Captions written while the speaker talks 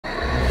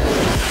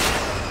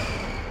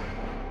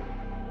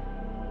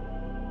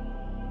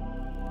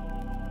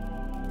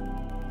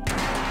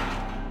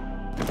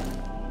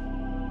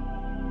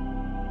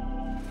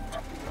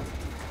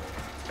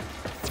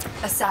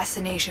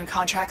Assassination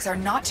contracts are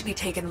not to be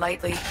taken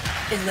lightly.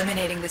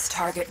 Eliminating this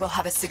target will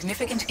have a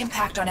significant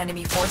impact on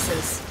enemy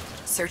forces.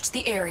 Search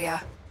the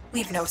area.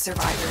 Leave no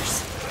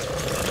survivors.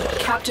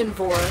 Captain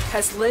Vor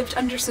has lived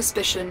under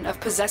suspicion of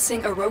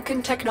possessing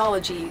Orokin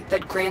technology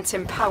that grants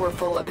him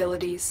powerful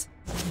abilities.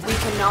 We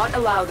cannot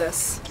allow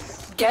this.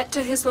 Get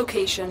to his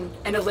location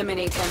and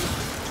eliminate him.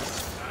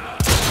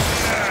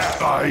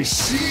 I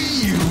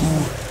see you!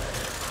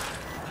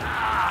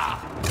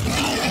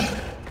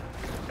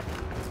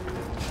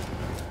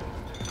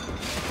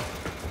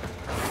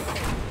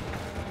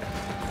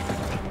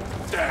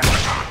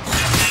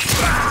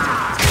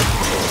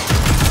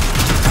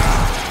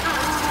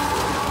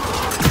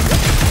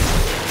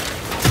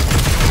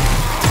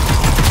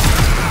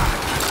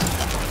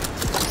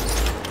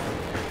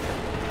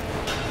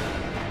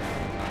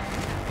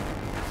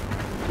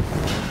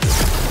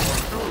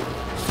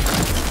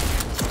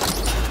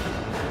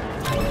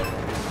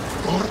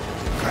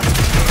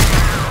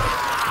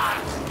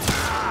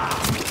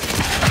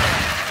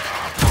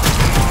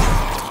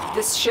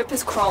 This ship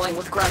is crawling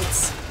with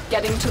grunts.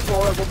 Getting to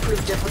Vor will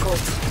prove difficult.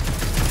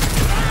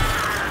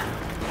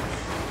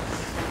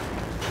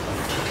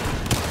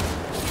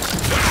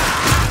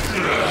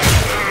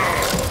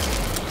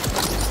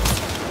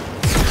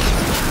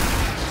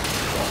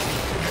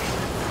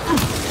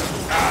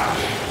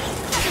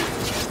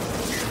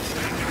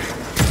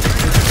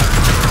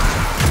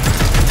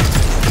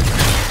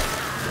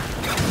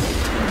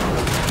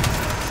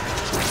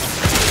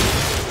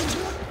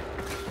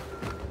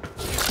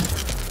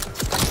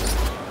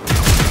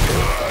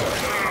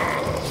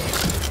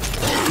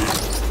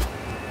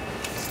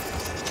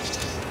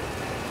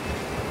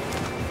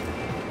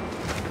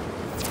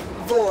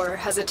 Vor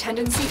has a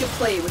tendency to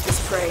play with his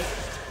prey.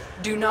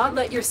 Do not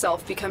let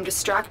yourself become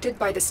distracted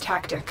by this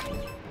tactic.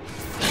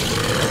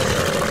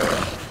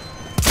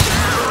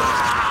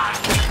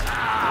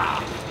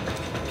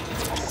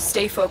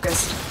 Stay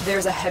focused.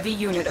 There's a heavy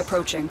unit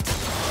approaching.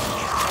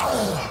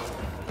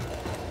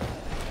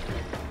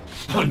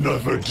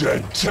 Another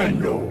dead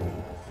Tenno!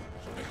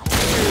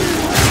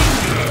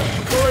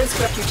 Vor's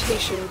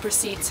reputation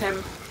precedes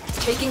him.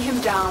 Taking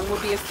him down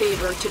will be a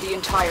favor to the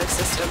entire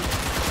system.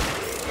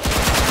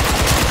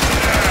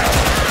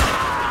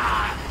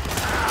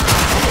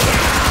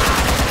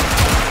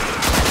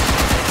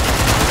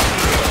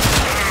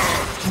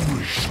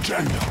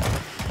 Tenno,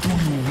 do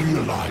you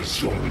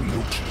realize your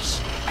notice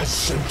has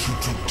sent you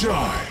to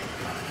die?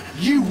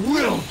 You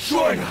will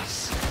join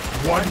us,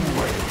 one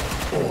way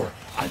or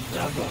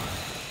another.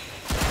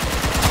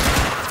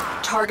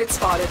 Target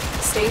spotted.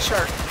 Stay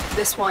sharp.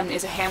 This one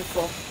is a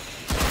handful.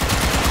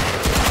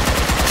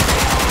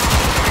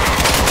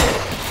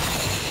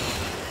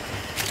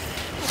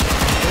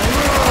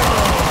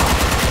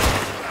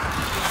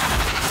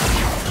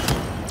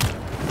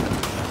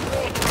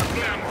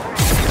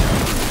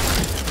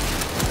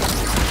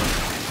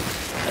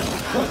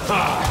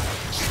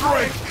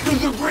 Strike to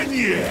the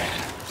Grenier!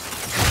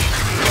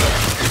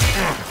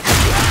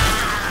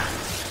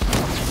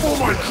 For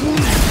my queen!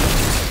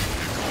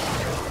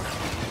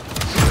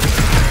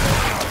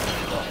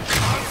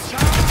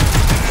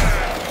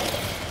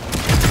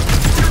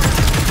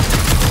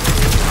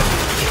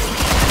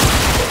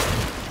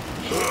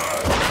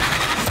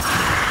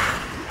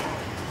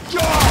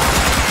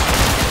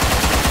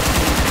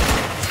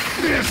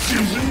 This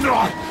is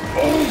not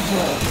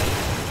over!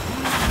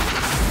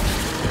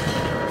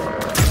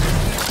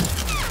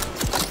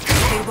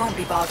 They won't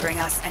be bothering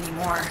us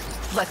anymore.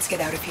 Let's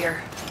get out of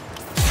here.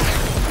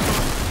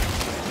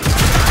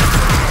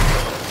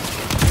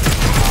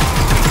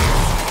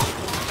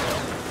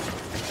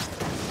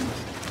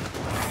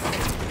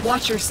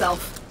 Watch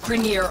yourself.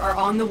 Grenier are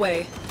on the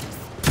way.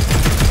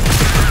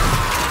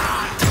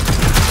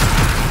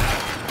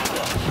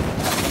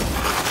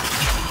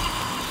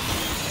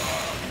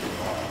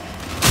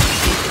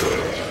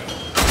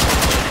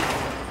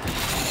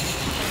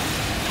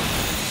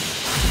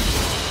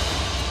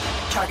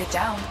 Target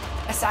down.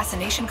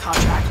 Assassination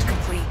contract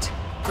complete.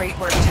 Great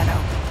work,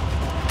 Tenno.